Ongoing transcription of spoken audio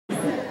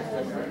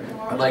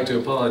I'd like to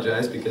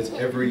apologize because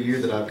every year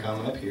that I've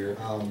come up here,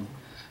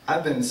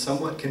 I've been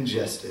somewhat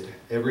congested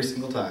every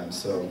single time,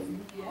 so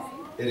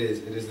it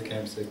is the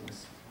camp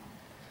sickness.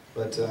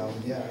 But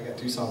yeah, I got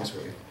 2 songs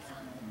for you.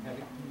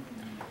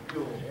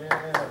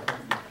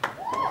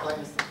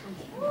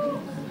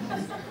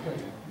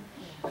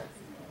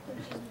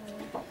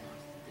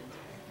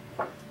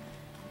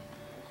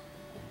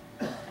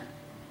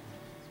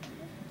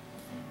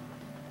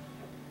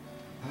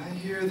 I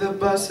hear the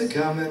bus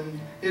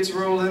a-comin', it's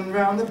rollin'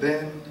 round the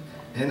bend,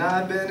 and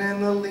I've been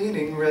in the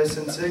leaning rest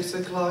since 6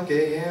 o'clock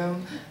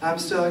a.m. I'm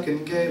stuck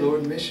in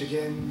Gaylord,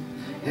 Michigan,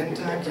 and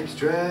time keeps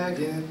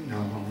dragging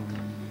on.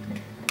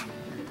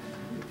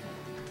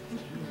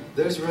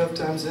 There's rough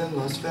times in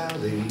Lost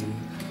Valley,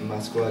 my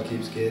squad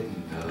keeps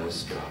getting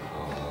us stopped.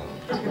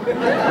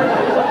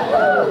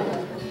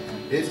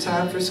 It's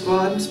time for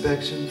squad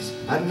inspections,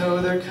 I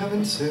know they're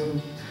coming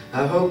soon.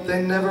 I hope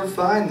they never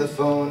find the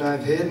phone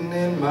I've hidden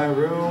in my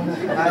room.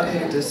 I'd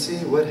hate to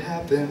see what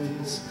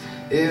happens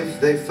if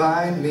they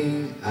find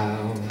me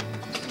out.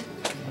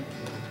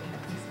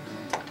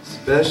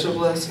 Special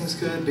blessings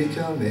could be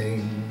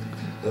coming,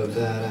 of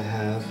that I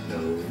have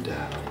no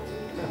doubt.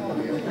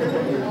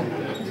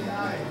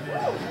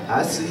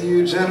 I see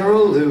you,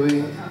 General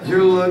Louis,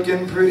 you're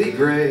looking pretty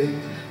gray.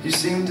 You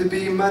seem to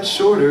be much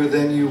shorter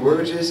than you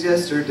were just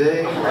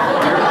yesterday. Your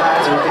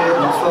eyes are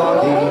getting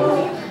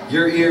foggy,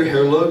 your ear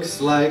hair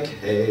looks like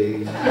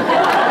hay.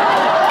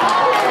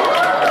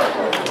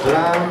 But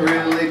I'm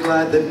really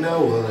glad that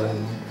no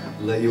one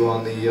let you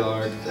on the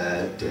ark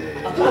that day.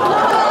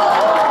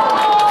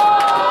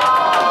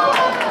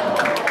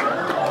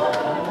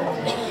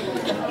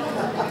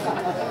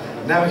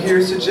 Now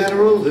here's to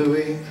General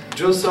Louis,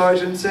 drill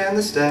sergeants and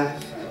the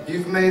staff.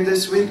 You've made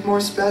this week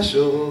more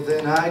special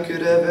than I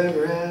could have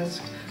ever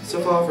asked.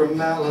 So far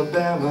from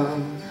Alabama,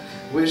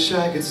 wish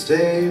I could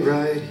stay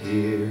right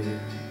here.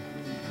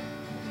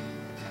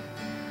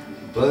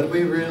 But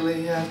we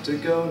really have to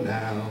go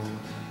now,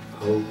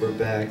 hope we're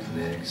back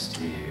next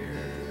year.